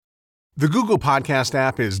The Google Podcast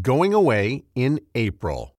app is going away in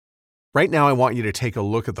April. Right now, I want you to take a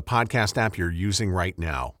look at the podcast app you're using right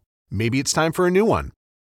now. Maybe it's time for a new one.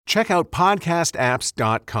 Check out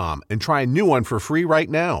podcastapps.com and try a new one for free right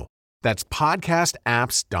now. That's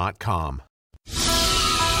podcastapps.com.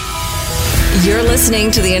 You're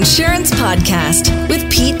listening to the Insurance Podcast with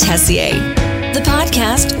Pete Tessier, the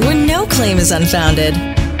podcast where no claim is unfounded.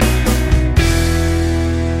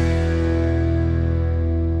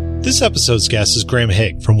 This episode's guest is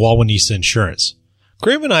Haigh from Wawanesa Insurance.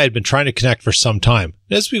 Graham and I had been trying to connect for some time,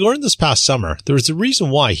 and as we learned this past summer, there was a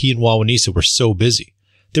reason why he and Wawanesa were so busy.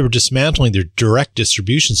 They were dismantling their direct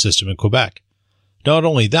distribution system in Quebec. Not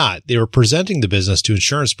only that, they were presenting the business to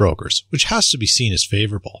insurance brokers, which has to be seen as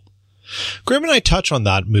favorable. Graham and I touch on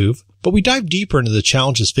that move, but we dive deeper into the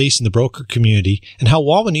challenges facing the broker community and how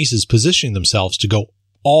Wawanesa is positioning themselves to go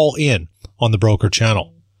all in on the broker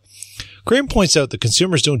channel. Graham points out that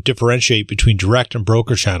consumers don't differentiate between direct and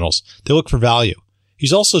broker channels. They look for value.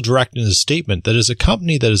 He's also direct in his statement that as a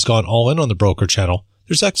company that has gone all in on the broker channel,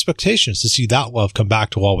 there's expectations to see that love come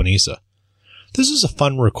back to Wawanesa. This is a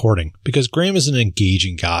fun recording because Graham is an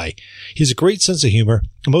engaging guy. He has a great sense of humor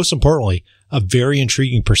and, most importantly, a very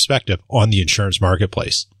intriguing perspective on the insurance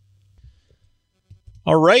marketplace.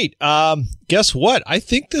 All right. Guess what? I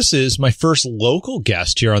think this is my first local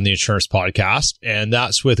guest here on the Insurance Podcast, and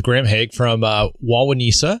that's with Haigh from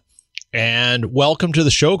Wawanesa. And welcome to the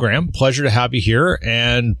show, Graham. Pleasure to have you here.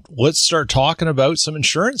 And let's start talking about some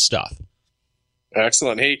insurance stuff.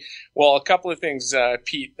 Excellent. Hey, well, a couple of things,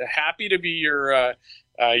 Pete. Happy to be your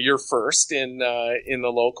first in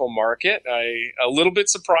the local market. A little bit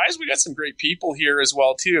surprised. We got some great people here as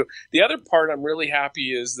well too. The other part I'm really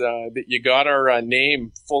happy is that you got our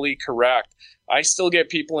name fully correct. I still get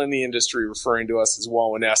people in the industry referring to us as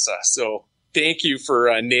Wawanesa. So thank you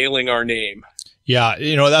for nailing our name. Yeah,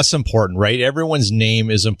 that's important, right? Everyone's name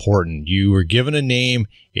is important. You were given a name.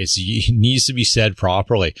 It needs to be said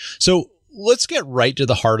properly. So let's get right to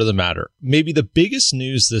the heart of the matter. Maybe the biggest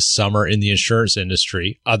news this summer in the insurance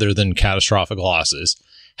industry, other than catastrophic losses,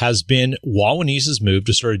 has been Wawanesa's move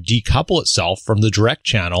to sort of decouple itself from the direct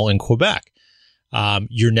channel in Quebec.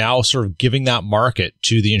 You're now sort of giving that market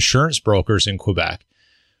to the insurance brokers in Quebec.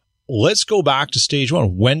 Let's go back to stage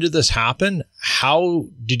one. When did this happen? How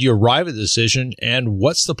did you arrive at the decision? And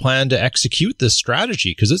what's the plan to execute this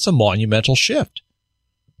strategy? Because it's a monumental shift.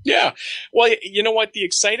 Yeah. Well, you know what? The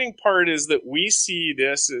exciting part is that we see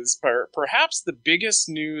this as perhaps the biggest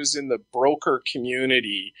news in the broker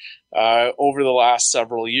community over the last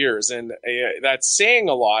several years. And that's saying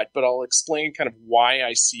a lot, but I'll explain kind of why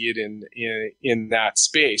I see it in that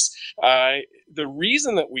space. The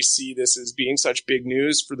reason that we see this as being such big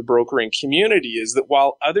news for the brokering community is that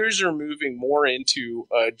while others are moving more into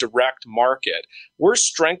a direct market, we're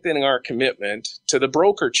strengthening our commitment to the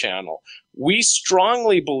broker channel. We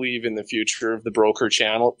strongly believe in the future of the broker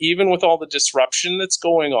channel. Even with all the disruption that's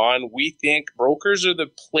going on, we think brokers are the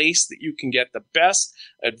place that you can get the best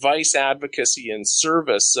advice, advocacy, and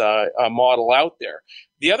service model out there.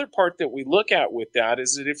 The other part that we look at with that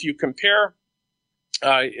is that if you compare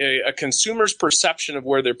a consumer's perception of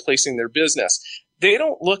where they're placing their business, they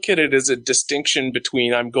don't look at it as a distinction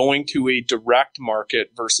between I'm going to a direct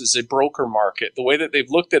market versus a broker market. The way that they've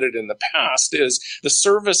looked at it in the past is the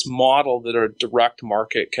service model that a direct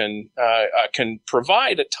market can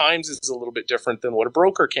provide at times is a little bit different than what a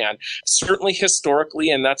broker can. Certainly historically,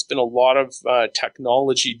 and that's been a lot of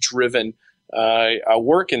technology-driven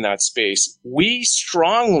work in that space. We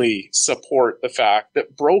strongly support the fact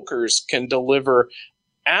that brokers can deliver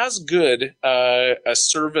as good a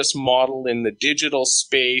service model in the digital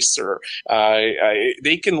space, or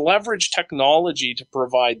they can leverage technology to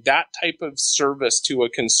provide that type of service to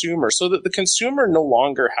a consumer so that the consumer no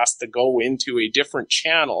longer has to go into a different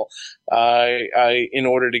channel in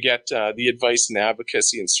order to get the advice and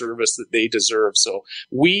advocacy and service that they deserve. So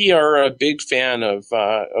we are a big fan of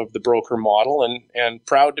the broker model and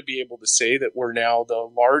proud to be able to say that we're now the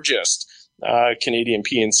largest Canadian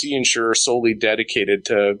P&C insurer solely dedicated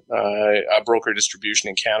to broker distribution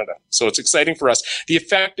in Canada. So it's exciting for us. The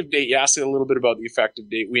effective date, you asked a little bit about the effective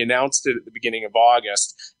date. We announced it at the beginning of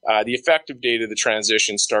August. The effective date of the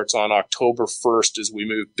transition starts on October 1st as we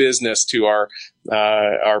move business to our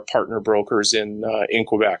partner brokers in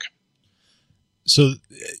Quebec. So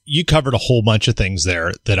you covered a whole bunch of things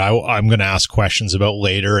there that I'm going to ask questions about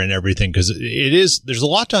later and everything, because there's a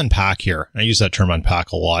lot to unpack here. I use that term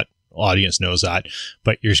unpack a lot. Audience knows that,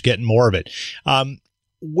 but you're getting more of it.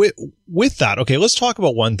 With that, okay, let's talk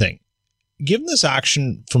about one thing. Given this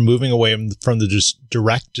action from moving away from the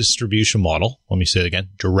direct distribution model, let me say it again,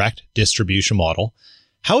 direct distribution model,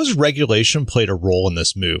 How has regulation played a role in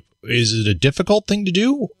this move? Is it a difficult thing to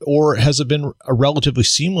do, or has it been a relatively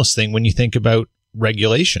seamless thing when you think about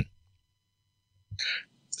regulation?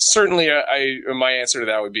 Certainly, my answer to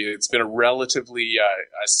that would be it's been a relatively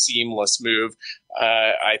a seamless move.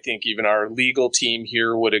 I think even our legal team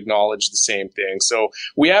here would acknowledge the same thing. So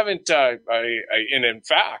we haven't, and in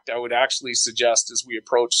fact, I would actually suggest as we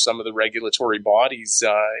approach some of the regulatory bodies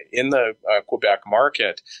in the Quebec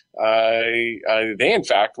market, they in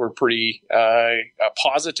fact were pretty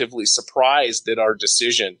positively surprised at our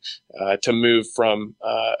decision to move from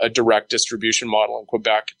a direct distribution model in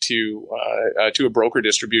Quebec to a broker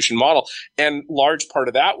distribution model. And large part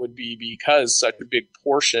of that would be because such a big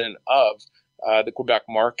portion of the Quebec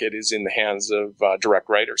market is in the hands of direct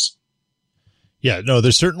writers. Yeah, no,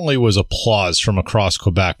 there certainly was applause from across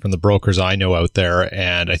Quebec from the brokers I know out there.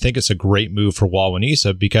 And I think it's a great move for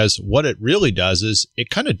Wawanesa because what it really does is it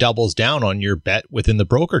kind of doubles down on your bet within the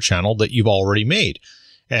broker channel that you've already made.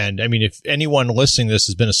 And I mean, if anyone listening to this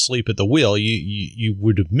has been asleep at the wheel, you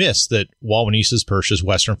would have missed that Wawanesa's purchased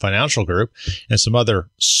Western Financial Group and some other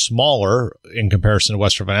smaller in comparison to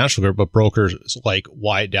Western Financial Group, but brokers like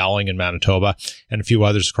Wyatt Dowling in Manitoba and a few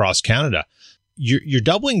others across Canada. You're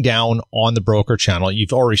doubling down on the broker channel.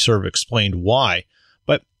 You've already sort of explained why.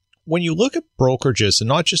 But when you look at brokerages and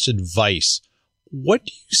not just advice, what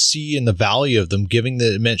do you see in the value of them, given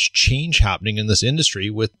the immense change happening in this industry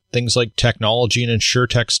with things like technology and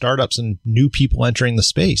insurtech startups and new people entering the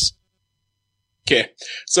space? Okay,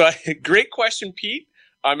 so great question, Pete.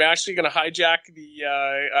 I'm actually going to hijack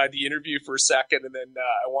the interview for a second, and then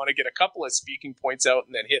I want to get a couple of speaking points out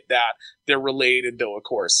and then hit that. They're related, though, of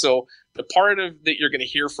course. So the part of that you're going to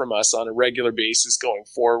hear from us on a regular basis going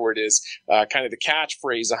forward is kind of the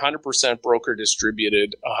catchphrase, 100% broker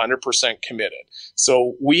distributed, 100% committed.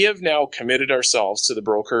 So we have now committed ourselves to the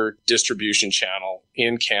broker distribution channel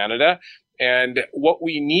in Canada. And what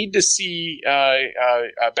we need to see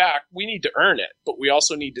back, we need to earn it, but we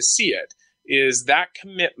also need to see it, is that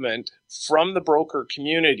commitment from the broker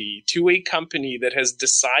community to a company that has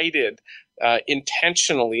decided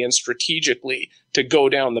intentionally and strategically to go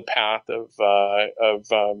down the path of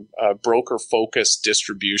broker-focused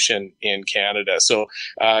distribution in Canada. So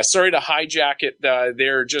sorry to hijack it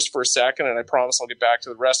there just for a second, and I promise I'll get back to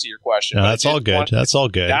the rest of your question. No, that's all good. That's all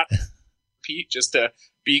good. That, Pete, just to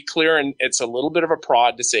be clear, and it's a little bit of a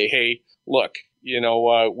prod to say, hey, look,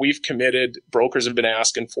 we've committed. Brokers have been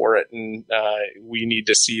asking for it, and we need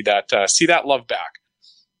to see that love back.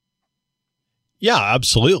 Yeah,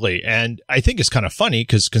 absolutely. And I think it's kind of funny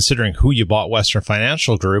because considering who you bought Western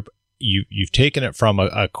Financial Group, you've taken it from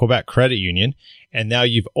a Quebec credit union, and now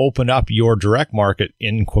you've opened up your direct market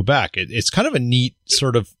in Quebec. It's kind of a neat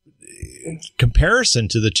sort of comparison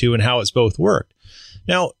to the two and how it's both worked.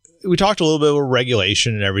 Now, we talked a little bit about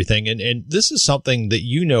regulation and everything, and this is something that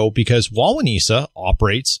you know because Wawanesa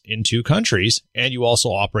operates in two countries, and you also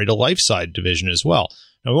operate a life side division as well.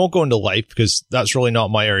 Now, we won't go into life because that's really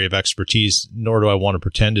not my area of expertise, nor do I want to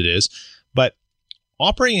pretend it is. But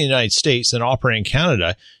operating in the United States and operating in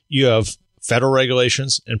Canada, you have federal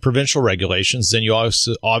regulations and provincial regulations. Then you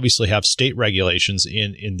also obviously have state regulations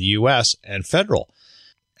in the U.S. and federal.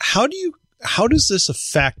 How does this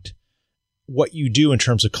affect what you do in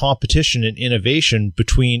terms of competition and innovation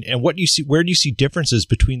between, and what do you see, where do you see differences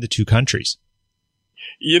between the two countries?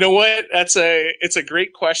 You know what? It's a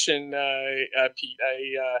great question, Pete.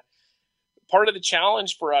 Part of the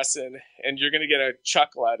challenge for us, and you're going to get a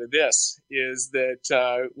chuckle out of this, is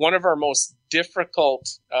that one of our most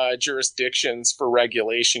difficult jurisdictions for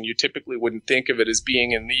regulation, you typically wouldn't think of it as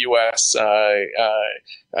being in the U.S.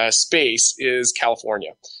 Space, is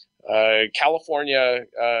California. California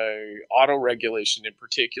auto regulation in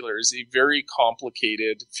particular is a very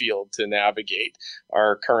complicated field to navigate.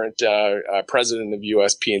 Our current president of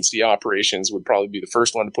U.S. P&C operations would probably be the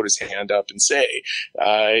first one to put his hand up and say,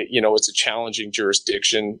 it's a challenging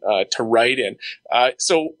jurisdiction to write in.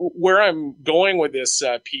 So where I'm going with this,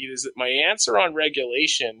 Pete, is that my answer on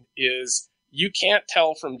regulation is you can't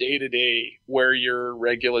tell from day to day where your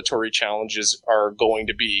regulatory challenges are going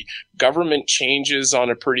to be. Government changes on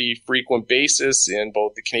a pretty frequent basis in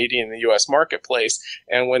both the Canadian and the U.S. marketplace.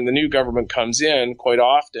 And when the new government comes in, quite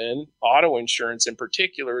often, auto insurance in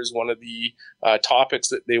particular is one of the topics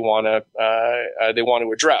that they want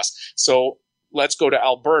to address. So let's go to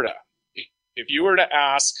Alberta. If you were to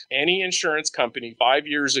ask any insurance company 5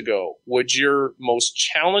 years ago, would your most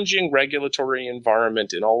challenging regulatory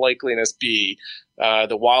environment in all likeliness be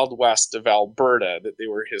the Wild West of Alberta that they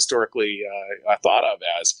were historically thought of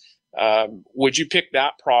as? Would you pick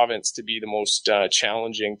that province to be the most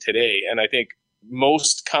challenging today? And I think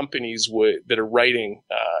most companies that are writing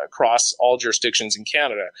across all jurisdictions in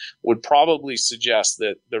Canada would probably suggest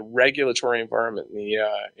that the regulatory environment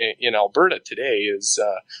in Alberta today is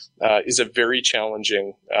a very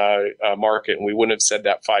challenging market, and we wouldn't have said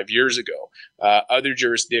that 5 years ago. Other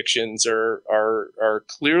jurisdictions are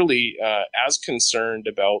clearly as concerned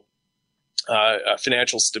about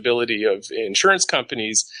financial stability of insurance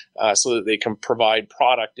companies so that they can provide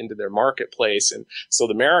product into their marketplace. And so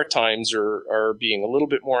the Maritimes are being a little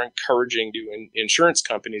bit more encouraging to insurance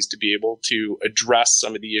companies to be able to address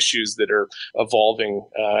some of the issues that are evolving.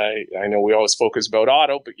 I know we always focus about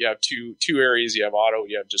auto, but you have two areas. You have auto,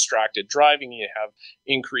 you have distracted driving, you have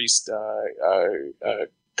increased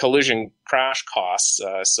collision crash costs.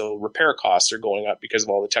 So repair costs are going up because of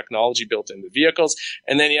all the technology built into vehicles.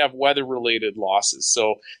 And then you have weather-related losses.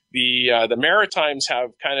 So the Maritimes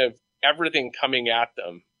have kind of everything coming at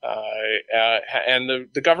them. And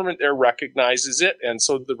the government there recognizes it, and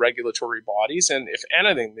so do the regulatory bodies. And if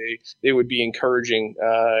anything, they would be encouraging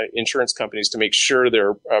insurance companies to make sure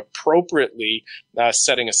they're appropriately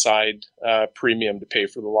setting aside premium to pay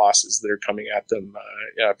for the losses that are coming at them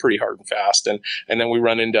pretty hard and fast. And then we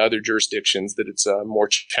run into other jurisdictions that it's a more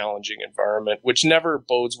challenging environment, which never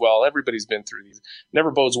bodes well. Everybody's been through these. Never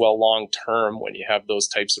bodes well long term when you have those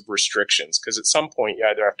types of restrictions, because at some point you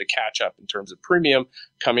either have to catch up in terms of premium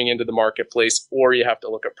coming into the marketplace, or you have to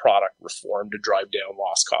look at product reform to drive down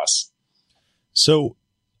loss costs. So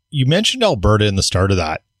you mentioned Alberta in the start of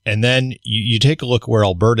that, and then you take a look at where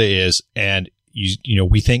Alberta is, and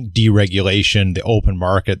we think deregulation, the open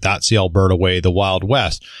market, that's the Alberta way, the Wild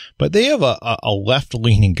West. But they have a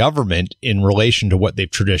left-leaning government in relation to what they've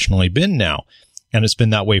traditionally been now, and it's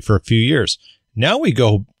been that way for a few years. Now we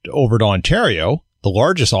go over to Ontario, the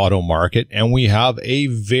largest auto market, and we have a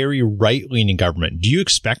very right-leaning government. Do you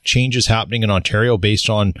expect changes happening in Ontario based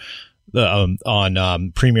on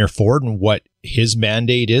Premier Ford and what his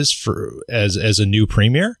mandate is for as a new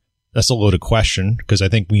premier? That's a loaded question, because I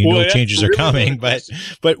think we know changes are coming. But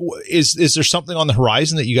is there something on the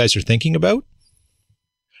horizon that you guys are thinking about?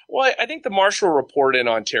 Well, I think the Marshall Report in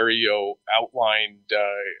Ontario outlined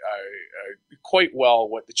quite well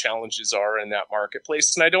what the challenges are in that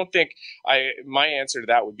marketplace. And I don't think my answer to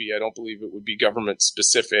that would be, I don't believe it would be government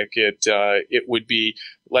specific. It would be,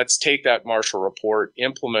 let's take that Marshall Report,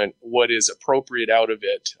 implement what is appropriate out of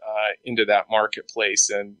it into that marketplace,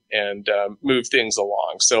 and move things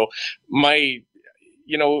along. So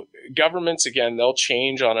governments, again, they'll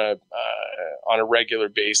change on a regular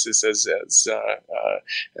basis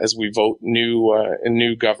as we vote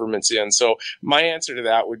new governments in. So my answer to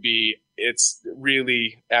that would be, it's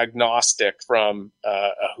really agnostic from a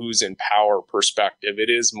who's in power perspective.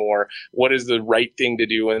 It is more, what is the right thing to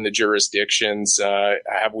do in the jurisdictions?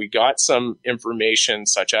 Have we got some information,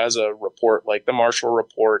 such as a report like the Marshall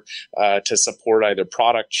Report, to support either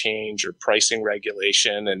product change or pricing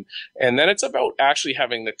regulation? And then it's about actually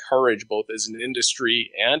having the courage, both as an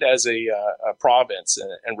industry and as a province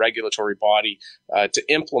and regulatory body,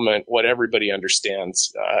 to implement what everybody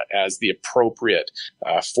understands as the appropriate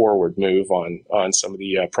forward move on some of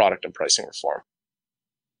the product and pricing reform.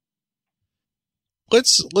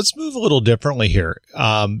 Let's move a little differently here,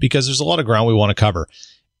 because there's a lot of ground we want to cover.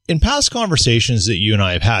 In past conversations that you and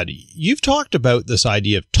I have had, you've talked about this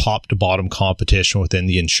idea of top to bottom competition within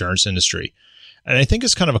the insurance industry. And I think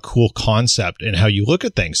it's kind of a cool concept in how you look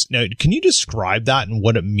at things. Now, can you describe that and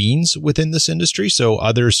what it means within this industry so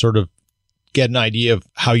others sort of get an idea of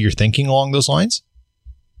how you're thinking along those lines?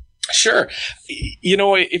 Sure.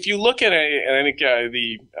 If you look at I think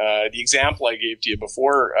the example I gave to you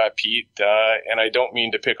before, Pete, and I don't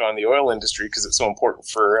mean to pick on the oil industry because it's so important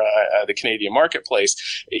for the Canadian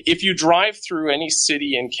marketplace. If you drive through any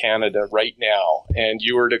city in Canada right now and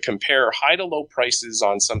you were to compare high to low prices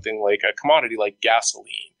on something like a commodity like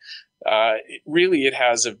gasoline, it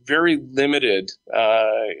has a very limited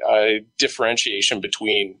differentiation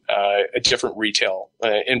between different retail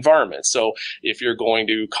environments. So if you're going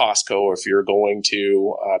to Costco or if you're going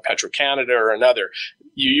to Petro-Canada or another,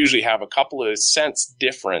 you usually have a couple of cents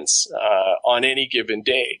difference on any given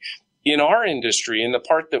day. In our industry, and the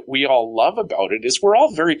part that we all love about it, is we're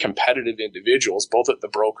all very competitive individuals, both at the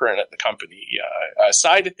broker and at the company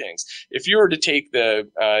side of things. If you were to take the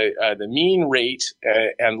mean rate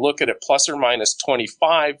and look at it plus or minus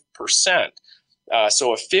 25%,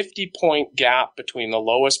 So a 50-point gap between the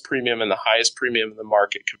lowest premium and the highest premium in the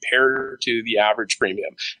market compared to the average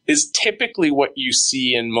premium is typically what you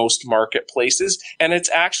see in most marketplaces. And it's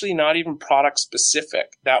actually not even product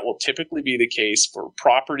specific. That will typically be the case for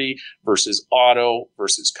property versus auto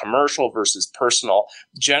versus commercial versus personal.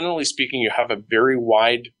 Generally speaking, you have a very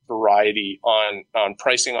wide variety on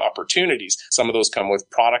pricing opportunities. Some of those come with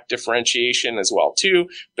product differentiation as well too.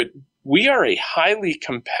 But we are a highly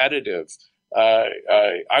competitive,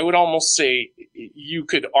 I would almost say, you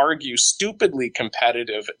could argue stupidly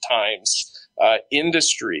competitive at times,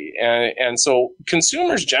 industry. And so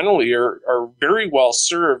consumers generally are very well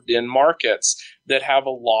served in markets that have a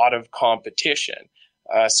lot of competition.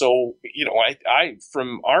 So, I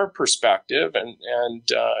from our perspective, and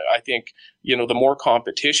I think, the more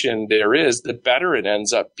competition there is, the better it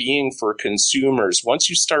ends up being for consumers. Once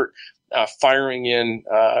you start firing in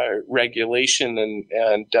regulation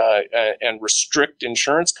and restrict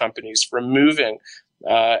insurance companies from moving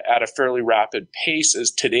at a fairly rapid pace,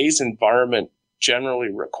 as today's environment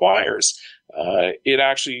generally requires, it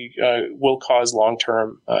actually will cause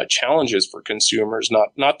long-term challenges for consumers,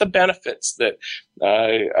 not the benefits that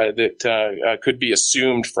could be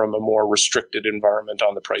assumed from a more restricted environment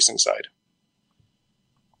on the pricing side.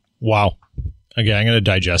 Wow. Okay, I'm going to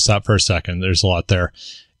digest that for a second. There's a lot there.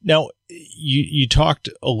 Now, you talked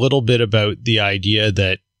a little bit about the idea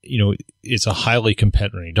that, it's a highly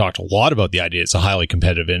competitive, you talked a lot about the idea it's a highly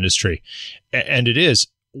competitive industry, and it is.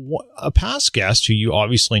 A past guest who you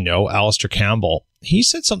obviously know, Alistair Campbell, he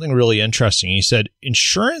said something really interesting. He said,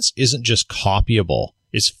 insurance isn't just copyable,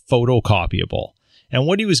 it's photocopyable. And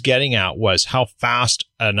what he was getting at was how fast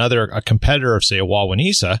a competitor of, say, a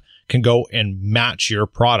Wawanesa can go and match your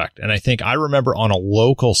product. And I remember on a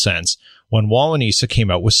local sense, when Wawanesa came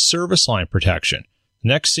out with service line protection,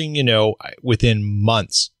 next thing you know, within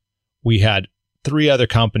months, we had 3 other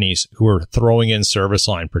companies who were throwing in service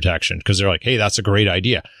line protection because they're like, hey, that's a great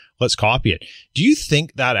idea. Let's copy it. Do you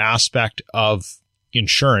think that aspect of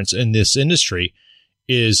insurance in this industry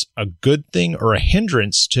is a good thing or a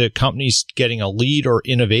hindrance to companies getting a lead or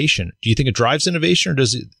innovation? Do you think it drives innovation, or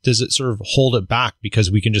does it sort of hold it back because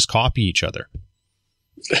we can just copy each other?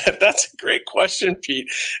 That's a great question, Pete.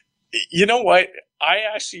 You know what? I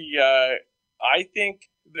actually, I think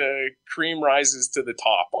the cream rises to the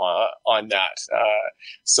top on that.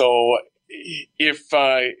 So if,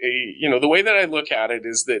 the way that I look at it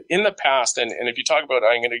is that in the past, and if you talk about,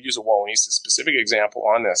 I'm going to use a Wawanesa specific example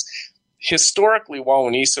on this. Historically,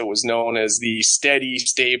 Wawanesa was known as the steady,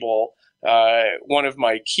 stable, one of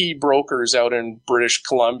my key brokers out in British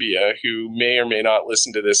Columbia, who may or may not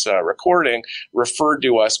listen to this recording, referred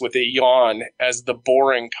to us with a yawn as the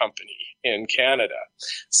boring company in Canada.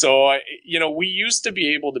 So, we used to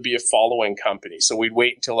be able to be a following company. So we'd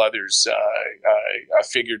wait until others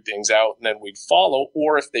figured things out, and then we'd follow.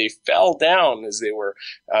 Or if they fell down as they were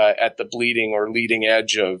at the bleeding or leading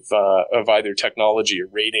edge of either technology or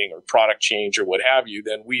rating or product change or what have you,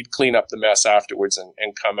 then we'd clean up the mess afterwards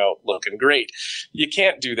and come out looking great. You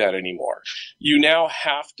can't do that anymore. You now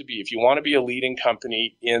have to be, if you want to be a leading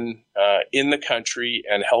company in the country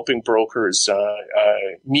and helping brokers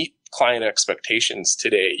meet client expectations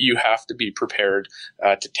today, you have to be prepared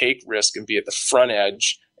to take risk and be at the front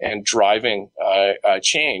edge and driving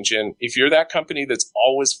change. And if you're that company that's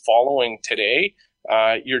always following today,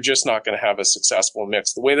 you're just not going to have a successful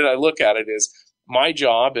mix. The way that I look at it is my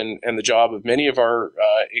job and the job of many of our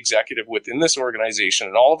executive within this organization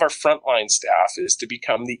and all of our frontline staff is to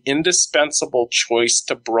become the indispensable choice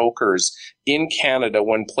to brokers in Canada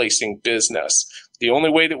when placing business. The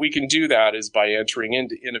only way that we can do that is by entering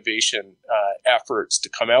into innovation efforts to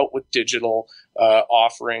come out with digital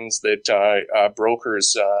offerings that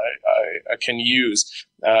brokers can use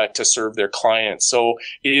to serve their clients. So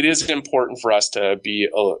it is important for us to be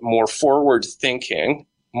more forward-thinking,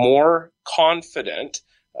 more confident,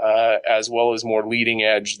 as well as more leading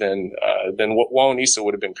edge than what Wawanesa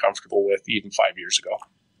would have been comfortable with even 5 years ago.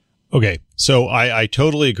 Okay, so I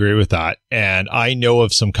totally agree with that. And I know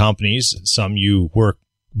of some companies, some you work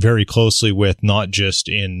very closely with, not just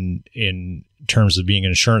in terms of being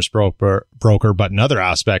an insurance broker, but in other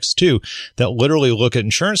aspects too, that literally look at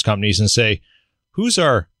insurance companies and say, who's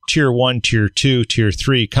our tier 1, tier 2, tier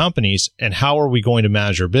 3 companies, and how are we going to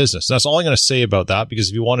manage our business? That's all I'm going to say about that, because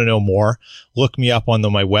if you want to know more, look me up on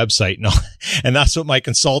my website. And that's what my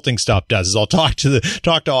consulting stuff does, is I'll talk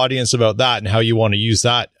to audience about that and how you want to use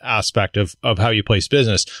that aspect of how you place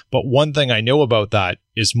business. But one thing I know about that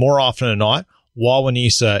is more often than not,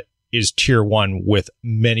 Wawanesa is tier one with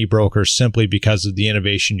many brokers simply because of the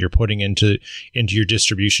innovation you're putting into your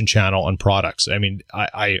distribution channel and products. I mean,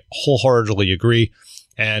 I wholeheartedly agree.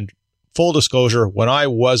 And full disclosure, when I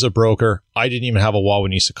was a broker, I didn't even have a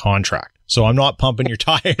Wawanesa contract. So I'm not pumping your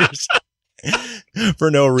tires for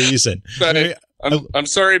no reason. I'm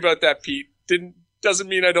sorry about that, Pete. Doesn't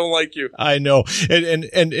mean I don't like you. I know. And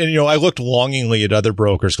I looked longingly at other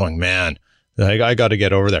brokers going, man, I got to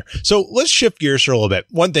get over there. So let's shift gears for a little bit.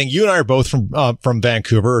 One thing, you and I are both from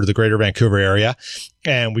Vancouver, or the greater Vancouver area,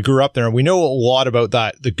 and we grew up there, and we know a lot about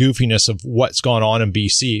the goofiness of what's gone on in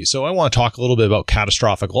BC. So I want to talk a little bit about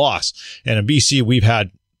catastrophic loss. And in BC, we've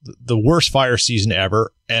had the worst fire season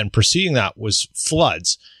ever, and preceding that was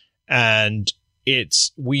floods. And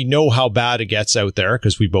we know how bad it gets out there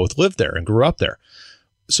because we both lived there and grew up there.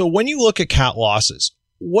 So when you look at cat losses,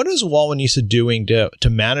 what is Wawanesa doing to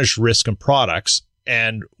manage risk and products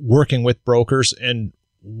and working with brokers and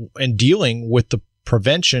dealing with the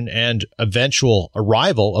prevention and eventual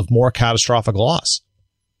arrival of more catastrophic loss?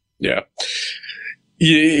 Yeah.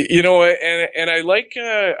 You know, and I like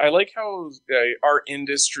how our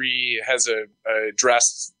industry has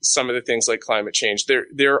addressed some of the things like climate change.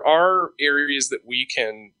 There are areas that we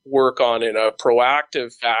can work on in a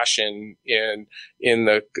proactive fashion in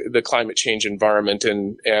the climate change environment,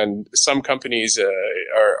 and some companies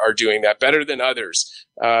are doing that better than others.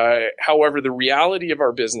 However, the reality of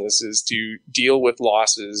our business is to deal with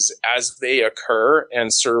losses as they occur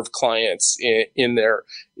and serve clients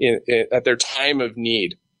at their time of need.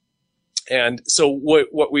 And so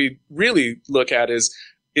what we really look at is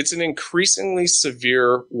it's an increasingly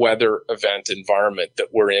severe weather event environment that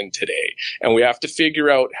we're in today. And we have to figure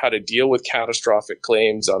out how to deal with catastrophic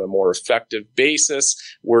claims on a more effective basis.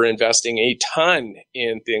 We're investing a ton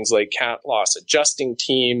in things like cat loss adjusting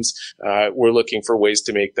teams. We're looking for ways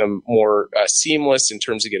to make them more seamless in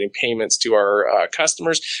terms of getting payments to our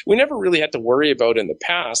customers. We never really had to worry about in the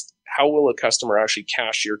past, how will a customer actually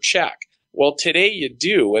cash your check? Well, today you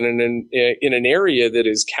do, and in an area that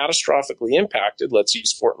is catastrophically impacted, let's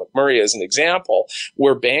use Fort McMurray as an example,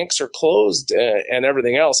 where banks are closed and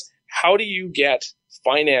everything else, how do you get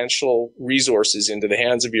financial resources into the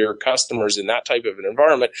hands of your customers in that type of an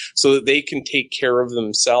environment so that they can take care of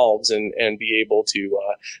themselves and be able to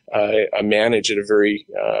manage at a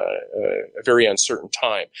very uncertain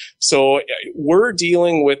time. So we're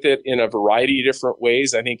dealing with it in a variety of different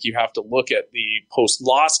ways. I think you have to look at the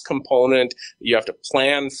post-loss component. You have to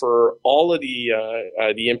plan for all of the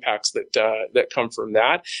impacts that come from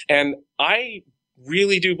that. And I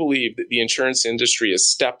really do believe that the insurance industry has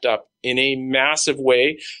stepped up in a massive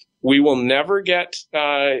way. We will never get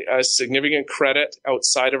a significant credit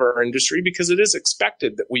outside of our industry because it is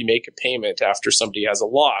expected that we make a payment after somebody has a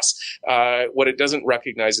loss. What it doesn't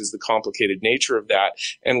recognize is the complicated nature of that.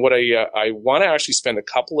 And what I want to actually spend a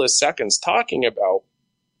couple of seconds talking about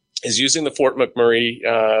is using the Fort McMurray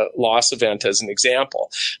loss event as an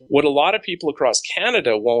example. What a lot of people across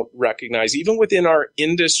Canada won't recognize, even within our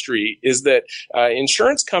industry, is that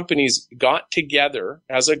insurance companies got together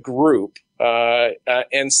as a group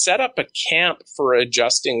and set up a camp for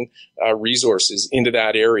adjusting resources into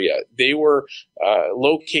that area. They were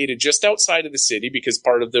located just outside of the city because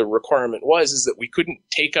part of the requirement is that we couldn't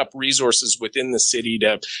take up resources within the city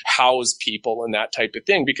to house people and that type of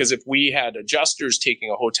thing. Because if we had adjusters taking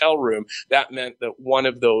a hotel room, that meant that one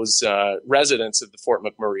of those residents of the Fort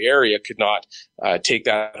McMurray area could not take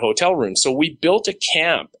that hotel room. So we built a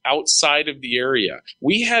camp outside of the area.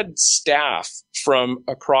 We had staff from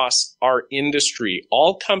across our industry.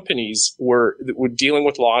 All companies that were dealing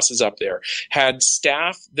with losses up there had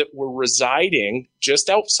staff that were residing just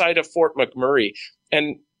outside of Fort McMurray.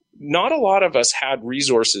 And not a lot of us had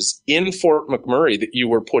resources in Fort McMurray that you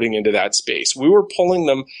were putting into that space. We were pulling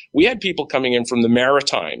them. We had people coming in from the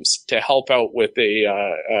Maritimes to help out with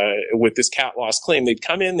with this cat loss claim. They'd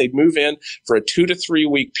come in, they'd move in for a 2 to 3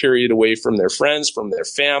 week period away from their friends, from their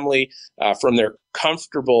family, from their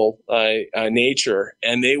comfortable nature,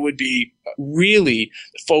 and they would be really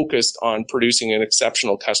focused on producing an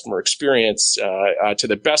exceptional customer experience to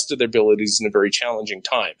the best of their abilities in a very challenging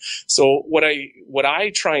time. So what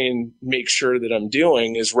I try and make sure that I'm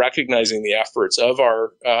doing is recognizing the efforts of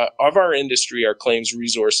our industry, our claims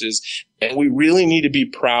resources, and we really need to be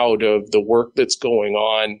proud of the work that's going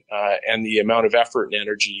on and the amount of effort and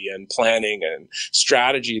energy and planning and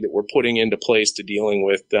strategy that we're putting into place to dealing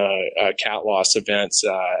with cat loss events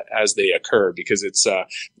as they occur, because it's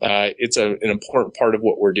an important part of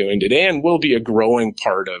what we're doing today and will be a growing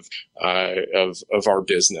part of our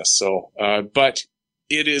business. So, but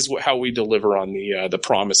it is how we deliver on the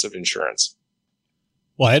promise of insurance.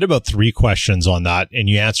 Well, I had about 3 questions on that, and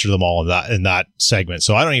you answered them all in that segment.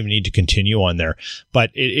 So I don't even need to continue on there.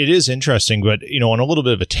 But it is interesting. But on a little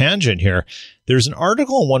bit of a tangent here, there's an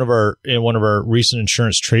article in one of our recent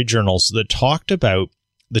insurance trade journals that talked about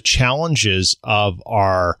the challenges of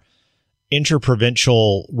our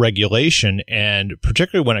interprovincial regulation, and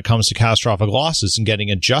particularly when it comes to catastrophic losses and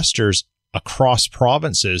getting adjusters across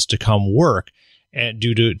provinces to come work, and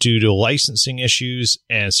due to licensing issues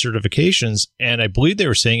and certifications. And I believe they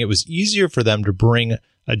were saying it was easier for them to bring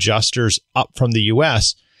adjusters up from the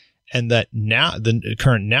US, and that now the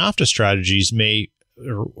current NAFTA strategies may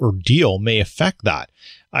affect that.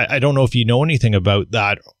 I don't know if you know anything about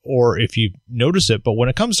that or if you notice it, but when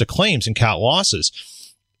it comes to claims and cat losses,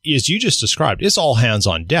 as you just described, it's all hands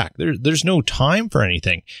on deck. There's no time for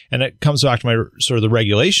anything. And it comes back to my sort of the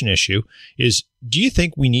regulation issue is, do you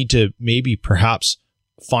think we need to maybe perhaps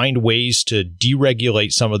find ways to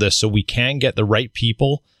deregulate some of this so we can get the right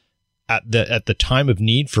people at the time of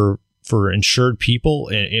need for insured people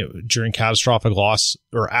during catastrophic loss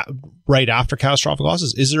or right after catastrophic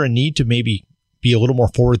losses? Is there a need to maybe be a little more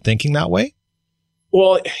forward thinking that way?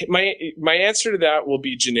 Well, my answer to that will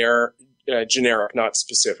be generic, not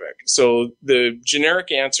specific. So the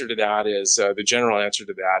generic answer to that is, the general answer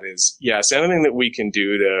to that is yes, anything that we can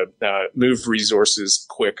do to move resources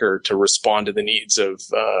quicker to respond to the needs of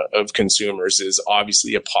consumers is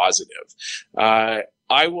obviously a positive.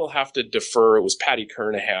 I will have to defer. It was Patty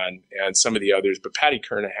Kernahan and some of the others, but Patty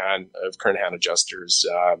Kernahan of Kernahan Adjusters,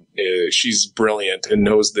 she's brilliant and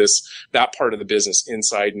knows that part of the business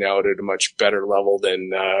inside and out at a much better level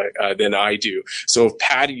than I do. So if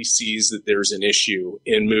Patty sees that there's an issue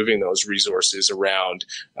in moving those resources around,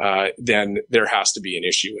 then there has to be an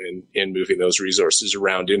issue in moving those resources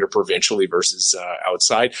around interprovincially versus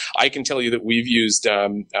outside. I can tell you that we've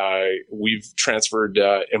transferred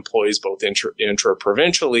employees both intraprovincially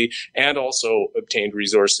and also obtained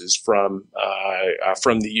resources from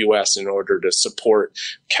the U.S. in order to support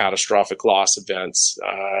catastrophic loss events.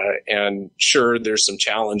 And sure, there's some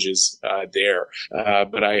challenges there,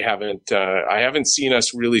 but I haven't seen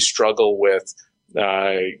us really struggle with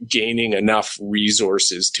gaining enough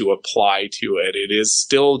resources to apply to it. It is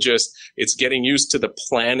still it's getting used to the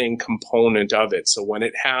planning component of it. So when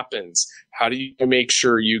it happens, how do you make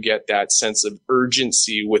sure you get that sense of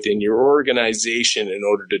urgency within your organization in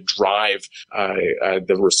order to drive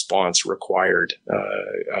the response required?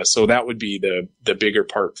 So that would be the bigger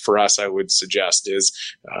part for us, I would suggest, is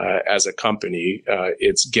as a company,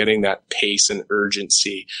 it's getting that pace and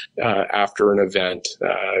urgency after an event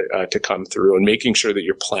to come through, and making sure that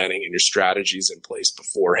your planning and your strategies in place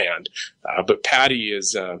beforehand. But Patty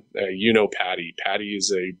is, Patty. Patty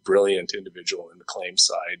is a brilliant individual in the claim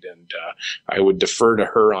side, and I would defer to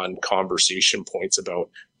her on conversation points about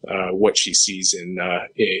what she sees in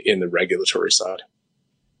the regulatory side.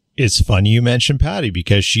 It's funny you mentioned Patty,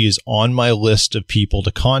 because she is on my list of people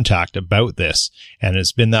to contact about this, and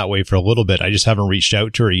it's been that way for a little bit. I just haven't reached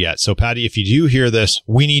out to her yet. So Patty, if you do hear this,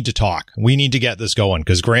 we need to talk. We need to get this going,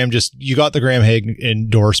 because you got the Graham Haigh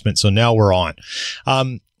endorsement, so now we're on.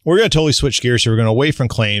 We're going to totally switch gears here. We're going to away from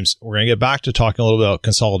claims. We're going to get back to talking a little bit about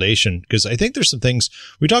consolidation, because I think there's some things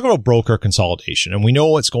we talk about broker consolidation, and we know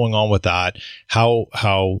what's going on with that,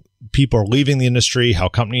 how people are leaving the industry, how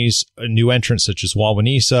companies, new entrants such as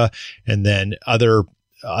Wawanesa, and then other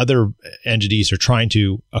entities are trying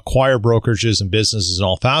to acquire brokerages and businesses in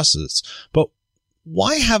all facets. But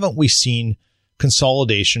why haven't we seen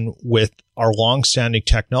consolidation with our longstanding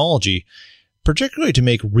technology, particularly to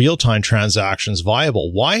make real-time transactions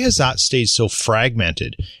viable? Why has that stayed so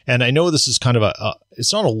fragmented? And I know this is kind of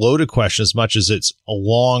it's not a loaded question as much as it's a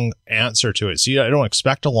long answer to it. So I don't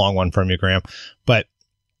expect a long one from you, Graham, but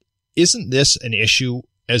isn't this an issue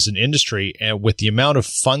as an industry, and with the amount of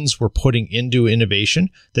funds we're putting into innovation,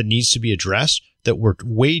 that needs to be addressed, that we're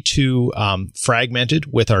way too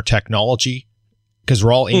fragmented with our technology because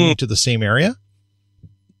we're all aiming to the same area?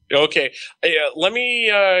 Okay. Let me,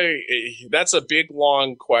 that's a big,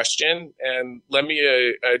 long question, and let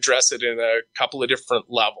me address it in a couple of different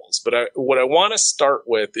levels. But what I want to start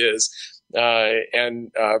with is,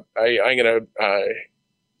 I'm going to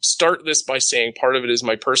start this by saying part of it is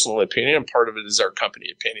my personal opinion and part of it is our company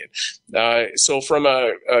opinion. So from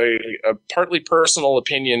a partly personal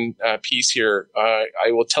opinion piece here,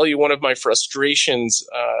 I will tell you one of my frustrations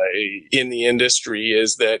in the industry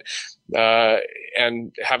is that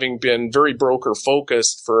and having been very broker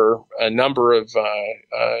focused for a number of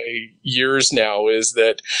years now, is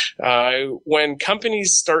that when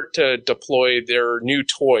companies start to deploy their new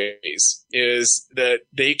toys, is that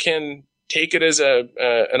they can take it as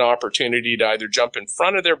an opportunity to either jump in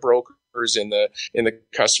front of their brokers in the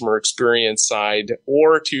customer experience side,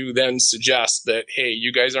 or to then suggest that, hey,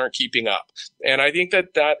 you guys aren't keeping up. And I think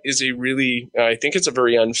that is I think it's a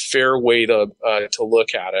very unfair way to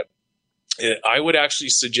look at it. I would actually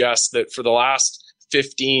suggest that for the last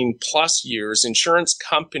 15 plus years, insurance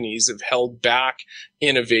companies have held back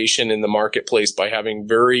innovation in the marketplace by having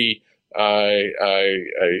very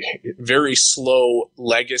slow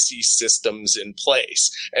legacy systems in place.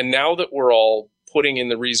 And now that we're all putting in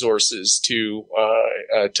the resources to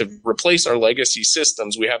replace our legacy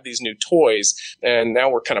systems, we have these new toys, and now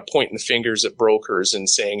we're kind of pointing the fingers at brokers and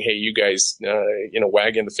saying, hey, you guys,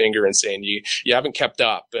 wagging the finger and saying you haven't kept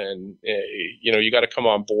up, and you got to come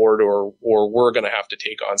on board, or we're going to have to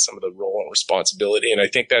take on some of the role and responsibility. And I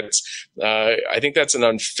think that's an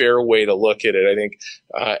unfair way to look at it. I think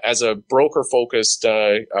as a broker focused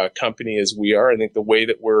company as we are, I think the way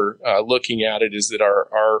that we're looking at it is that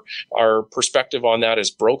our perspective on that is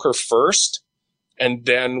broker first, and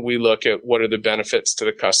then we look at what are the benefits to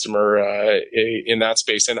the customer in that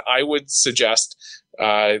space. And I would suggest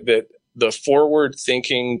that the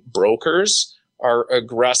forward-thinking brokers are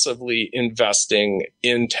aggressively investing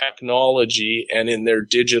in technology and in their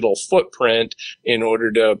digital footprint in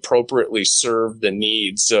order to appropriately serve the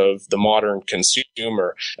needs of the modern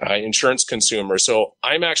consumer, insurance consumer. So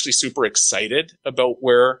I'm actually super excited about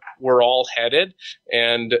where we're all headed.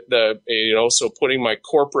 And so putting my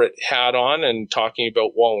corporate hat on and talking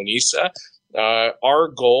about Wawanesa, our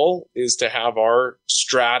goal is to have our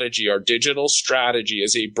strategy, our digital strategy,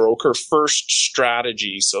 as a broker first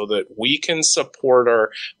strategy, so that we can support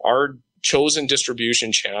our chosen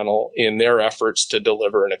distribution channel in their efforts to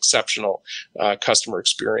deliver an exceptional customer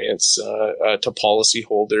experience to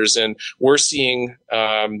policyholders. And we're seeing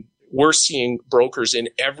brokers in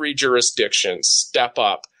every jurisdiction step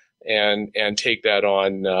up and take that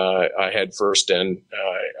on head first. And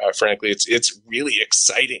frankly, it's really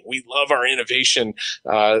exciting. We love our innovation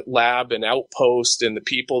lab and outpost, and the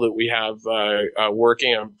people that we have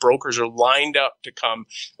working. And brokers are lined up to come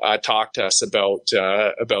talk to us about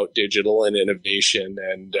digital and innovation.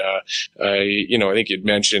 And I think you'd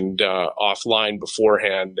mentioned offline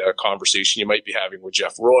beforehand a conversation you might be having with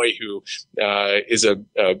Jeff Roy, who is a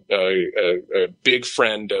big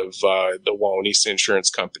friend of the Wawanesa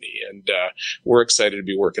Insurance Company. And we're excited to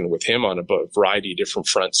be working with him on a variety of different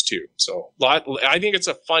fronts too. So I think it's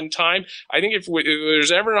a fun time. I think if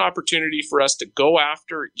there's ever an opportunity for us to go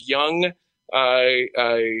after young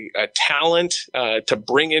talent to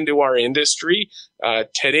bring into our industry,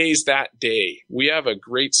 today's that day. We have a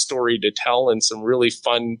great story to tell and some really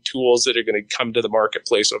fun tools that are going to come to the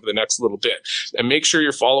marketplace over the next little bit. And make sure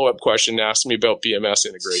your follow-up question asks me about BMS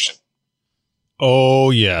integration. Oh,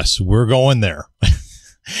 yes, we're going there.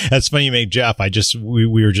 That's funny you make Jeff. We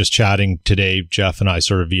were just chatting today, Jeff and I,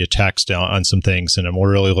 sort of via text on some things, and I'm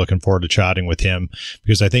really looking forward to chatting with him,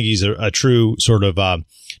 because I think he's a true sort of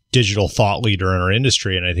digital thought leader in our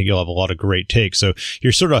industry, and I think he'll have a lot of great takes. So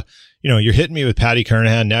you're sort of, you're hitting me with Patty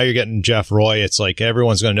Kernahan. Now you're getting Jeff Roy. It's like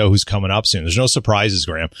everyone's going to know who's coming up soon. There's no surprises,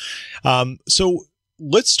 Graham. So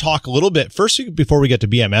let's talk a little bit first before we get to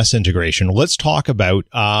BMS integration. Let's talk about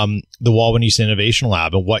the Wawanesa Innovation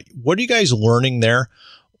Lab, and what are you guys learning there?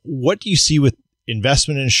 What do you see with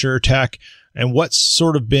investment in InsurTech, and what's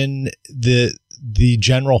sort of been the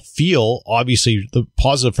general feel? Obviously, the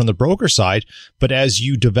positive from the broker side, but as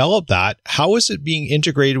you develop that, how is it being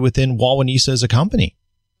integrated within Wawanesa as a company?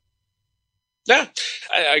 Yeah,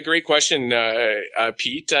 a great question,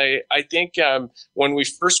 Pete. I think when we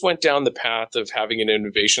first went down the path of having an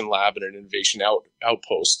innovation lab and an innovation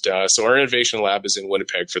outpost, so our innovation lab is in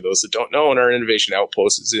Winnipeg, for those that don't know, and our innovation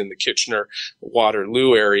outpost is in the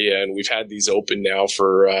Kitchener-Waterloo area, and we've had these open now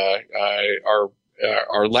for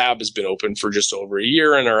our lab has been open for just over a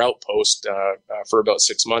year, and our outpost for about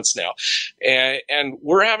 6 months now, and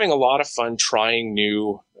we're having a lot of fun trying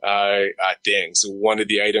new things. One of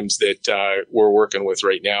the items that we're working with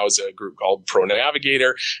right now is a group called Pro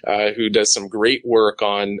Navigator, who does some great work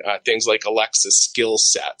on things like Alexa skill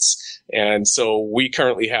sets. And so we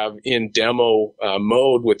currently have in demo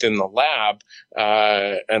mode within the lab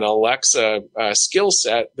an Alexa skill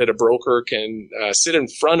set that a broker can sit in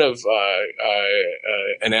front of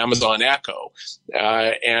an Amazon Echo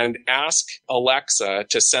and ask Alexa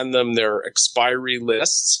to send them their expiry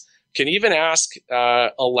lists. Can even ask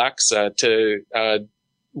Alexa to,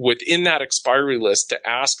 within that expiry list, to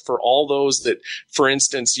ask for all those that, for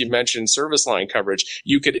instance, you mentioned service line coverage.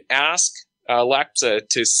 You could ask Alexa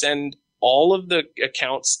to send all of the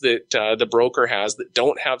accounts that the broker has that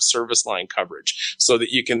don't have service line coverage, so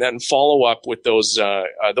that you can then follow up with those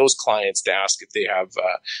clients to ask if they have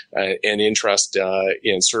an interest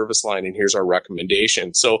in service line, and here's our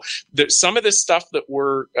recommendation. So some of this stuff that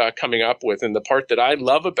we're coming up with, and the part that I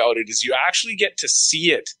love about it is you actually get to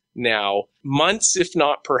see it now, months, if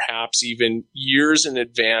not perhaps even years in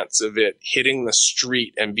advance of it hitting the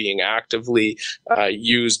street and being actively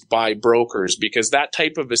used by brokers, because that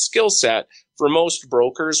type of a skill set for most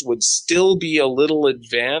brokers would still be a little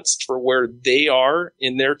advanced for where they are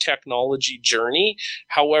in their technology journey.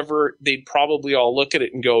 However, they'd probably all look at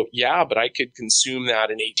it and go, yeah, but I could consume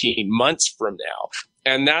that in 18 months from now.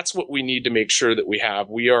 And that's what we need to make sure that we have.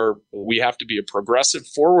 We have to be a progressive,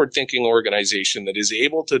 forward-thinking organization that is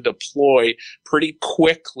able to deploy pretty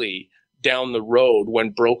quickly down the road when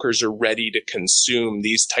brokers are ready to consume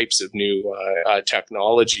these types of new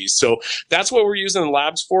technologies. So that's what we're using the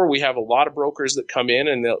labs for. We have a lot of brokers that come in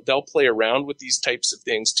and they'll play around with these types of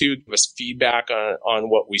things too, give us feedback on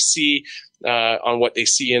what we see, on what they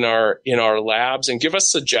see in our labs, and give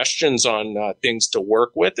us suggestions on things to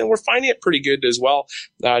work with. And we're finding it pretty good as well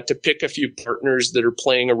to pick a few partners that are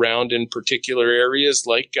playing around in particular areas,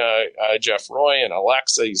 like Jeff Roy and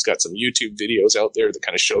Alexa. He's got some YouTube videos out there that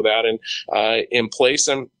kind of show that in place.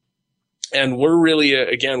 And we're really,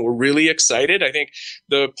 we're really excited. I think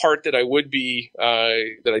the part that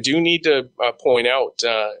I do need to point out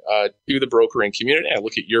to the brokering community, I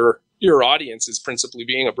look at your audience as principally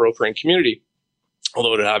being a brokering community,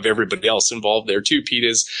 although to have everybody else involved there too, Pete,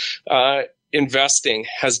 is investing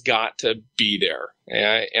has got to be there.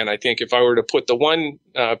 And I think if I were to put the one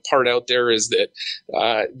part out there is that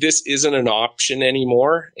this isn't an option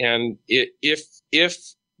anymore. And if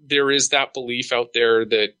there is that belief out there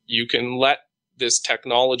that you can let this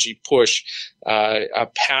technology push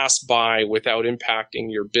pass by without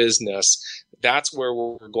impacting your business, that's where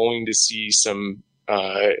we're going to see some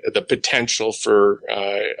the potential for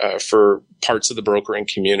parts of the brokering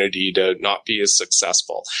community to not be as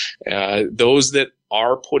successful. Those that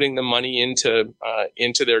are putting the money into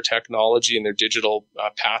their technology and their digital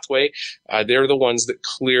pathway, they're the ones that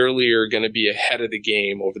clearly are going to be ahead of the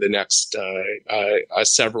game over the next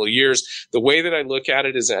several years. The way that I look at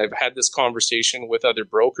it is, I've had this conversation with other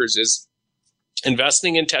brokers, is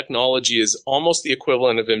investing in technology is almost the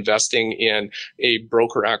equivalent of investing in a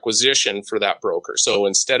broker acquisition for that broker. So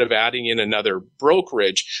instead of adding in another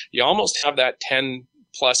brokerage, you almost have that 10+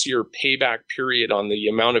 year payback period on the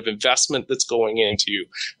amount of investment that's going into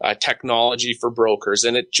technology for brokers.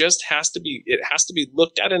 And it just has to be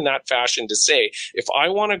looked at in that fashion to say, if I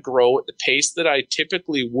want to grow at the pace that I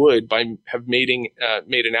typically would by have made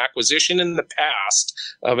an acquisition in the past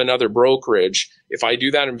of another brokerage, if I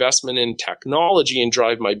do that investment in technology and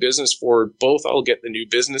drive my business forward, both I'll get the new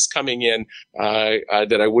business coming in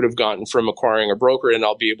that I would have gotten from acquiring a broker, and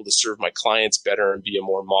I'll be able to serve my clients better and be a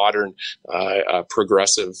more modern,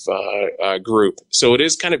 progressive group. So it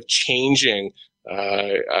is kind of changing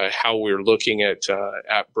how we're looking at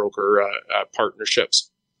broker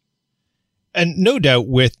partnerships. And no doubt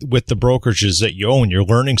with the brokerages that you own, you're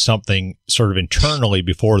learning something sort of internally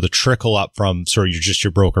before the trickle up from sort of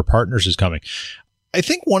your broker partners is coming. I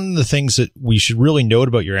think one of the things that we should really note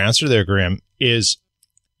about your answer there, Graham, is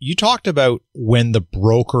you talked about when the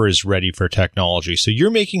broker is ready for technology. So you're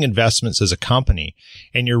making investments as a company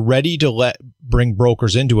and you're ready to bring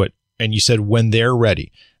brokers into it. And you said when they're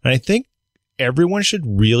ready. And I think everyone should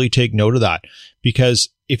really take note of that, because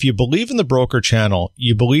if you believe in the broker channel,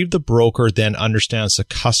 you believe the broker then understands the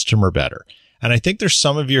customer better. And I think there's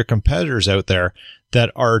some of your competitors out there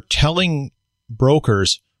that are telling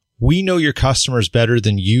brokers, we know your customers better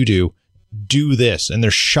than you do this. And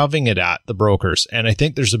they're shoving it at the brokers. And I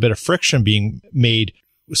think there's a bit of friction being made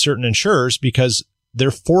with certain insurers because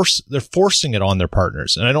they're forcing it on their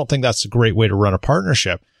partners. And I don't think that's a great way to run a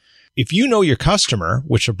partnership. If you know your customer,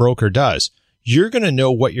 which a broker does, you're going to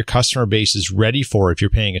know what your customer base is ready for if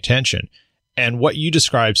you're paying attention. And what you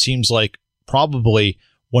described seems like probably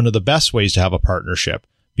one of the best ways to have a partnership,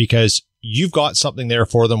 because you've got something there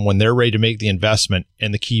for them when they're ready to make the investment,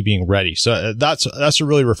 and the key being ready. So that's a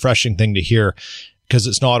really refreshing thing to hear, because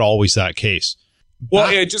it's not always that case.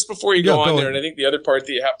 Well, just before you go on there, and I think the other part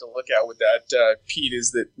that you have to look at with that, Pete,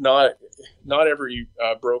 is that not every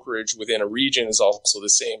brokerage within a region is also the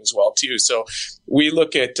same as well too. So we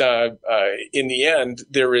look at in the end,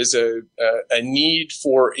 there is a need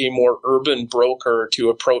for a more urban broker to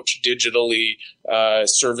approach digitally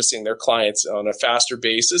servicing their clients on a faster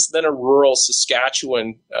basis than a rural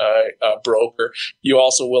Saskatchewan broker. You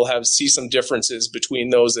also will see some differences between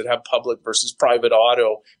those that have public versus private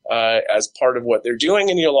auto as part of what they're doing,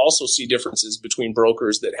 and you'll also see differences between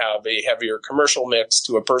brokers that have a heavier commercial mix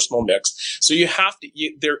to a personal mix. So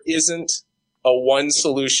there isn't a one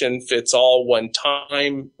solution fits all, one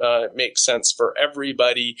time makes sense for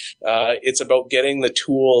everybody. It's about getting the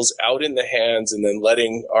tools out in the hands and then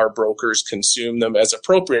letting our brokers consume them as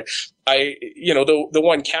appropriate. The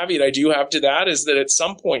one caveat I do have to that is that at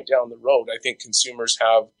some point down the road, I think consumers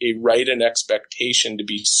have a right and expectation to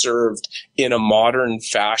be served in a modern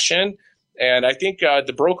fashion. And I think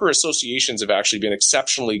the broker associations have actually been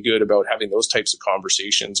exceptionally good about having those types of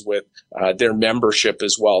conversations with their membership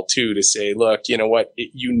as well, too, to say, look, you know what,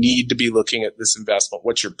 you need to be looking at this investment.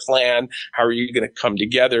 What's your plan? How are you going to come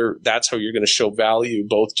together? That's how you're going to show value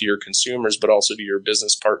both to your consumers, but also to your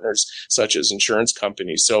business partners, such as insurance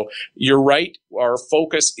companies. So you're right. Our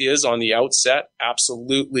focus is on the outset,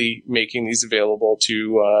 absolutely making these available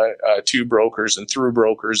to brokers and through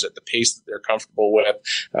brokers at the pace that they're comfortable with.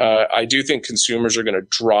 I do think consumers are going to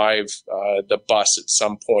drive the bus at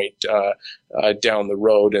some point down the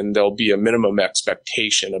road, and there'll be a minimum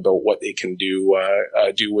expectation about what they can do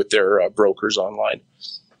with their brokers online.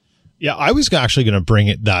 Yeah, I was actually going to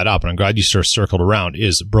bring that up, and I'm glad you sort of circled around,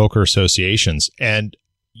 is broker associations. And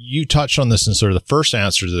you touched on this in sort of the first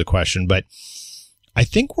answer to the question, but I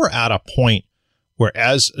think we're at a point where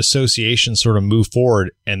as associations sort of move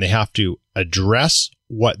forward and they have to address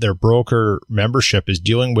what their broker membership is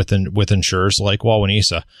dealing with with insurers like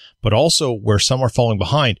Wawanesa, but also where some are falling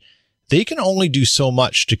behind, they can only do so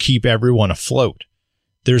much to keep everyone afloat.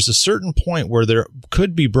 There's a certain point where there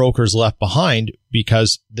could be brokers left behind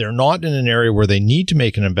because they're not in an area where they need to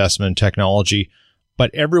make an investment in technology,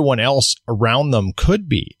 but everyone else around them could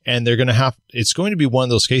be. And it's going to be one of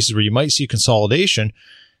those cases where you might see consolidation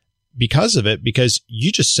because of it, because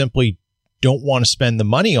you just simply don't want to spend the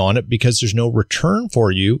money on it because there's no return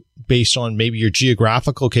for you based on maybe your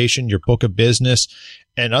geographic location, your book of business,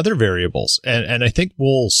 and other variables. And I think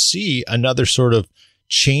we'll see another sort of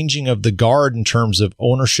changing of the guard in terms of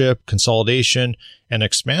ownership, consolidation, and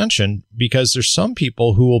expansion, because there's some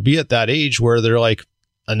people who will be at that age where they're like,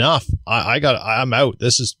 enough, I'm out.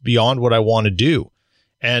 This is beyond what I want to do.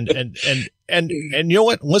 And you know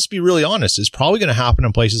what? Let's be really honest. It's probably going to happen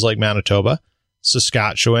in places like Manitoba,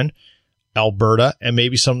 Saskatchewan, Alberta, and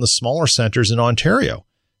maybe some of the smaller centers in Ontario.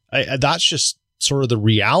 That's just sort of the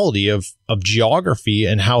reality of geography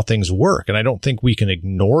and how things work. And I don't think we can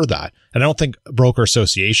ignore that. And I don't think broker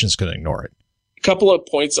associations can ignore it. A couple of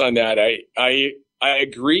points on that. I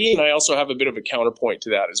agree, and I also have a bit of a counterpoint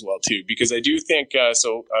to that as well too, because I do think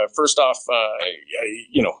first off,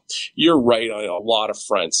 you're right on a lot of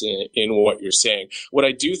fronts in what you're saying. What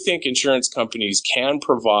I do think insurance companies can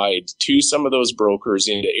provide to some of those brokers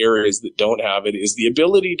into areas that don't have it is the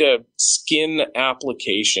ability to skin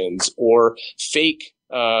applications or fake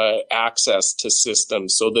access to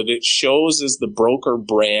systems so that it shows as the broker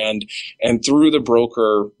brand and through the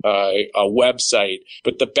broker website,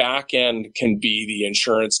 but the back end can be the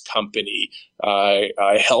insurance company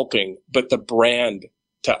helping, but the brand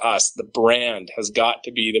to us, the brand has got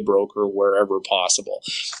to be the broker wherever possible.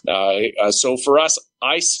 So for us,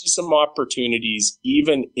 I see some opportunities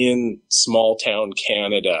even in small town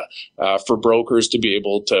Canada for brokers to be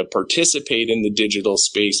able to participate in the digital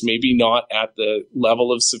space, maybe not at the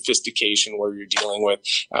level of sophistication where you're dealing with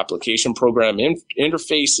application program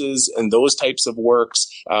interfaces and those types of works,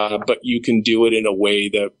 but you can do it in a way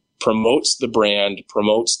that promotes the brand,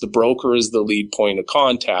 promotes the broker as the lead point of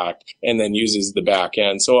contact, and then uses the back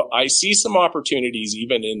end. So I see some opportunities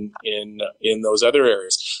even in those other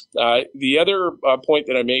areas. The other point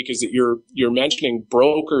that I make is that you're mentioning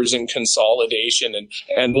brokers and consolidation,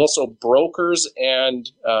 and also brokers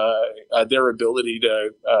and their ability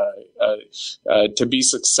to be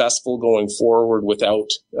successful going forward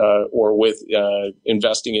without or with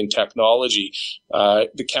investing in technology.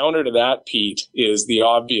 The counter to that, Pete, is the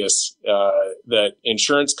obvious. That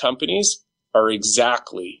insurance companies are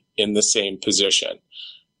exactly in the same position.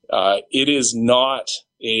 It is not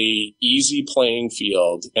a easy playing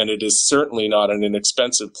field, and it is certainly not an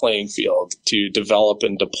inexpensive playing field to develop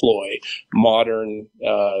and deploy modern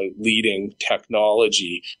leading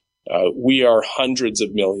technology. we are hundreds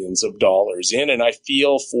of millions of dollars in, and I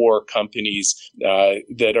feel for companies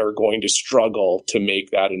that are going to struggle to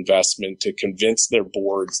make that investment, to convince their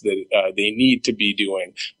boards that they need to be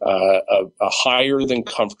doing a higher than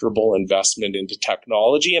comfortable investment into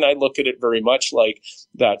technology. And I look at it very much like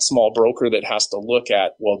that small broker that has to look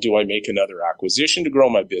at, well, do I make another acquisition to grow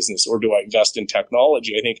my business, or do I invest in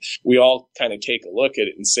technology? I think we all kind of take a look at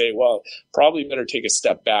it and say, well, probably better take a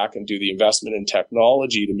step back and do the investment in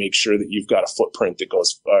technology to make sure that you've got a footprint that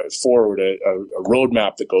goes forward, a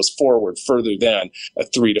roadmap that goes forward further than a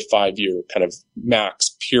 3 to 5 year kind of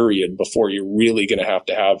max period before you're really going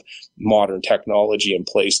to have modern technology in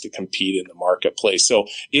place to compete in the marketplace. So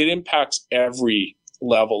it impacts every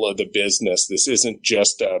level of the business. This isn't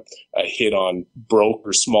just a hit on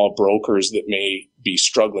small brokers that may be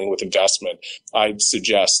struggling with investment. I'd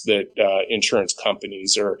suggest that insurance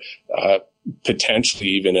companies are potentially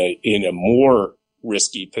even in a more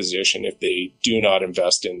risky position if they do not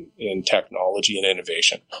invest in technology and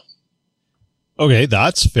innovation. Okay,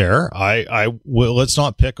 that's fair. Let's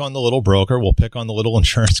not pick on the little broker. We'll pick on the little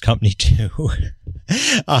insurance company too.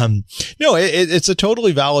 No, it's a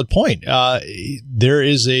totally valid point. There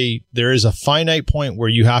is a finite point where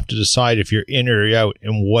you have to decide if you're in or out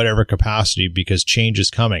in whatever capacity, because change is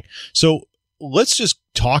coming. So let's just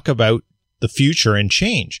talk about the future and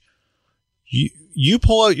change. You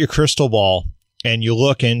pull out your crystal ball and you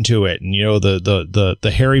look into it, and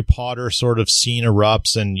the Harry Potter sort of scene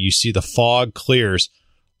erupts and you see the fog clears.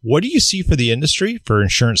 What do you see for the industry, for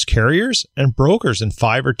insurance carriers and brokers in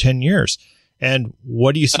 5 or 10 years? And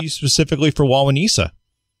what do you see specifically for Wawanesa?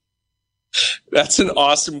 That's an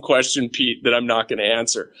awesome question, Pete, that I'm not going to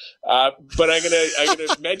answer. But I'm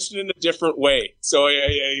gonna mention it in a different way. So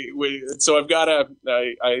I've got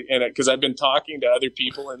because I've been talking to other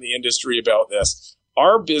people in the industry about this.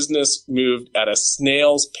 Our business moved at a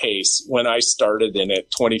snail's pace when I started in it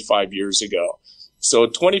 25 years ago. So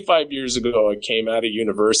 25 years ago, I came out of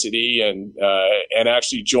university and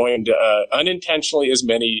actually joined unintentionally, as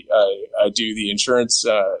many do, the insurance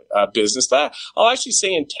business. I'll actually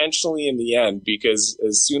say intentionally in the end, because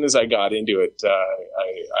as soon as I got into it,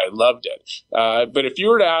 I loved it. But if you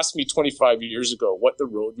were to ask me 25 years ago what the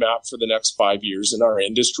roadmap for the next 5 years in our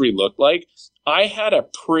industry looked like, I had a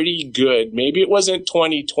pretty good, maybe it wasn't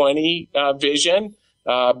 2020 vision,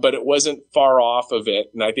 but it wasn't far off of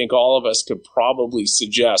it. And I think all of us could probably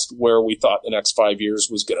suggest where we thought the next 5 years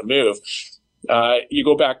was going to move. You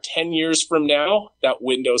go back 10 years from now, that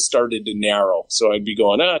window started to narrow. So I'd be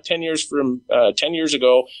going, 10 years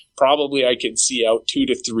ago, probably I could see out 2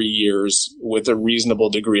 to 3 years with a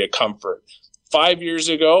reasonable degree of comfort. 5 years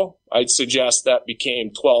ago, I'd suggest that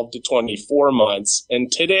became 12 to 24 months.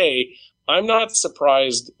 And today, I'm not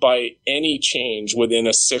surprised by any change within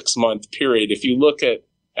a 6-month period. If you look at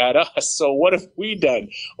us, so what have we done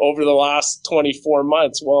over the last 24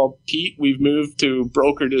 months? Well, Pete, we've moved to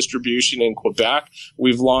broker distribution in Quebec.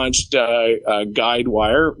 We've launched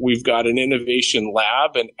Guidewire. We've got an innovation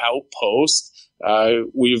lab, an outpost.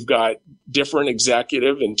 We've got different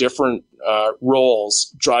executive and different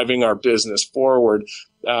roles driving our business forward.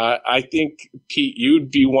 I think, Pete,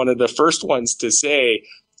 you'd be one of the first ones to say,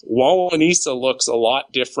 Wawanesa looks a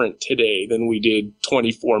lot different today than we did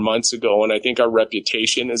 24 months ago. And I think our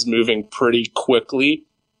reputation is moving pretty quickly,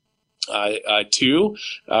 too.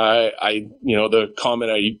 The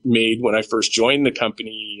comment I made when I first joined the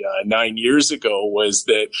company 9 years ago was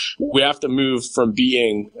that we have to move from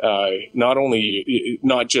being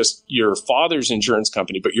not just your father's insurance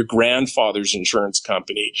company, but your grandfather's insurance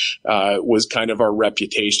company was kind of our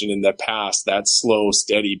reputation in the past, that slow,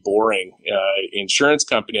 steady, boring insurance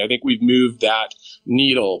company. I think we've moved that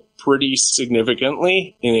needle pretty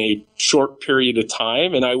significantly in a short period of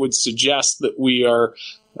time. And I would suggest that we are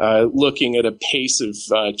looking at a pace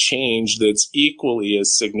of change that's equally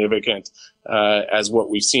as significant as what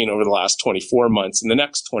we've seen over the last 24 months in the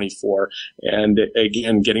next 24. And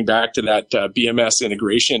again, getting back to that BMS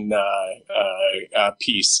integration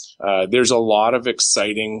piece, there's a lot of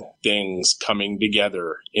exciting things coming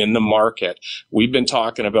together in the market. We've been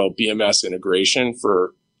talking about BMS integration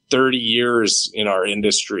for 30 years in our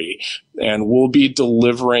industry, and we'll be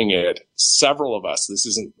delivering it. Several of us, this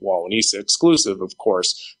isn't Wawanesa exclusive, of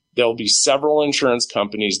course, there'll be several insurance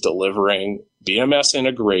companies delivering BMS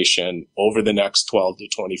integration over the next 12 to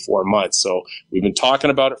 24 months. So we've been talking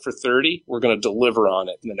about it for 30. We're going to deliver on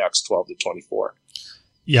it in the next 12 to 24.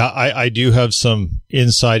 Yeah, I do have some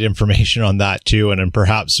inside information on that too. And then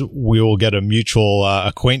perhaps we will get a mutual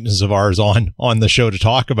acquaintance of ours on the show to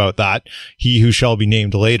talk about that. He who shall be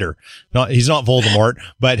named later. He's not Voldemort,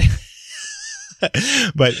 but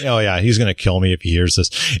But, oh yeah, he's going to kill me if he hears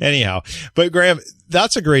this. Anyhow, but Graham,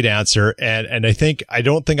 that's a great answer. And I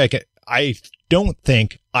don't think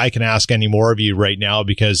I can ask any more of you right now,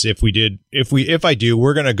 because if I do,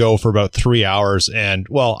 we're going to go for about 3 hours. And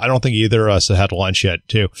well, I don't think either of us have had lunch yet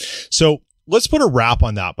too. So let's put a wrap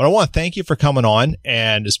on that. But I want to thank you for coming on,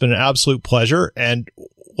 and it's been an absolute pleasure. And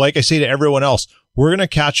like I say to everyone else, we're going to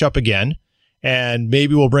catch up again, and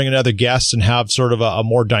maybe we'll bring another guest and have sort of a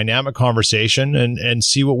more dynamic conversation and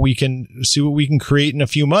see what we can create in a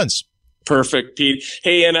few months. Perfect, Pete.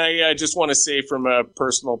 Hey, and I just want to say from a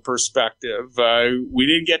personal perspective, we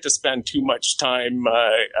didn't get to spend too much time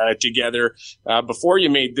together before you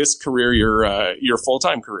made this career your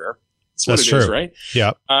full-time career. That's true. Is, right?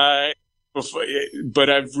 Yeah. But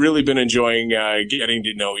I've really been enjoying getting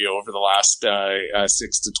to know you over the last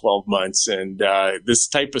 6 to 12 months. And this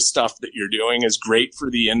type of stuff that you're doing is great for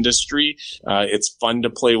the industry. It's fun to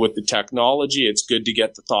play with the technology. It's good to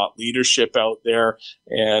get the thought leadership out there.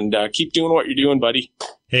 And keep doing what you're doing, buddy.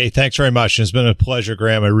 Hey, thanks very much. It's been a pleasure,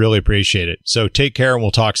 Graham. I really appreciate it. So take care, and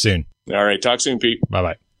we'll talk soon. All right. Talk soon, Pete.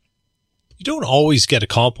 Bye-bye. You don't always get a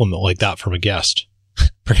compliment like that from a guest.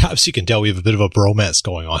 Perhaps you can tell we have a bit of a bromance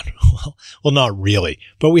going on. Well, not really,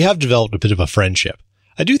 but we have developed a bit of a friendship.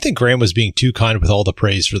 I do think Graham was being too kind with all the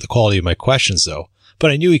praise for the quality of my questions, though, but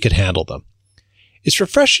I knew he could handle them. It's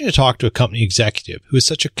refreshing to talk to a company executive who has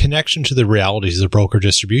such a connection to the realities of the broker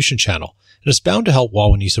distribution channel and is bound to help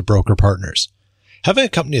Wawanesa broker partners. Having a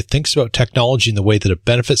company that thinks about technology in the way that it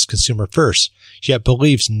benefits consumer first, yet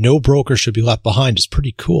believes no broker should be left behind, is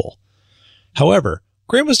pretty cool. However,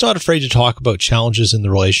 Graham was not afraid to talk about challenges in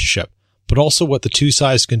the relationship, but also what the two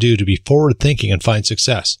sides can do to be forward-thinking and find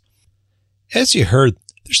success. As you heard,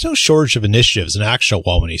 there's no shortage of initiatives and action at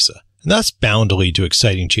Wawanesa, and that's bound to lead to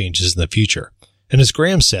exciting changes in the future. And as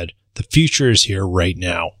Graham said, the future is here right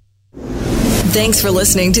now. Thanks for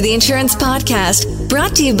listening to the Insurance Podcast,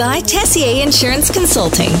 brought to you by Tessier Insurance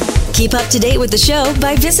Consulting. Keep up to date with the show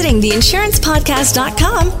by visiting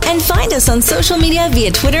theinsurancepodcast.com and find us on social media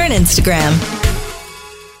via Twitter and Instagram.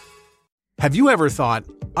 Have you ever thought,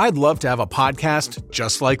 I'd love to have a podcast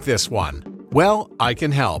just like this one? Well, I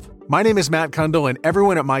can help. My name is Matt Kundle, and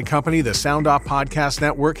everyone at my company, the Sound Off Podcast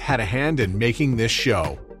Network, had a hand in making this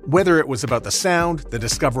show. Whether it was about the sound, the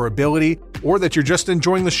discoverability, or that you're just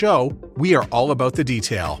enjoying the show, we are all about the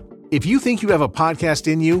detail. If you think you have a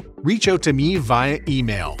podcast in you, reach out to me via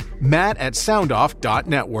email,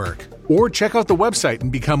 matt@soundoff.network, or check out the website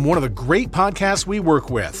and become one of the great podcasts we work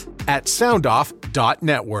with at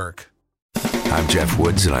soundoff.network. I'm Jeff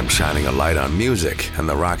Woods, and I'm shining a light on music and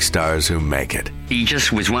the rock stars who make it. He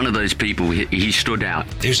just was one of those people, he stood out.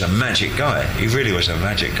 He was a magic guy. He really was a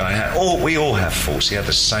magic guy. We all have faults. He had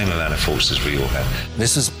the same amount of faults as we all had.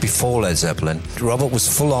 This was before Led Zeppelin. Robert was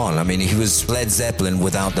full on. I mean, he was Led Zeppelin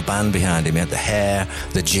without the band behind him. He had the hair,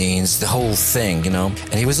 the jeans, the whole thing,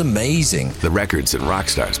 and he was amazing. The Records and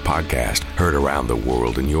Rockstars podcast, heard around the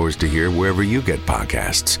world and yours to hear wherever you get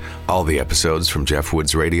podcasts. All the episodes from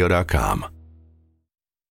JeffWoodsRadio.com.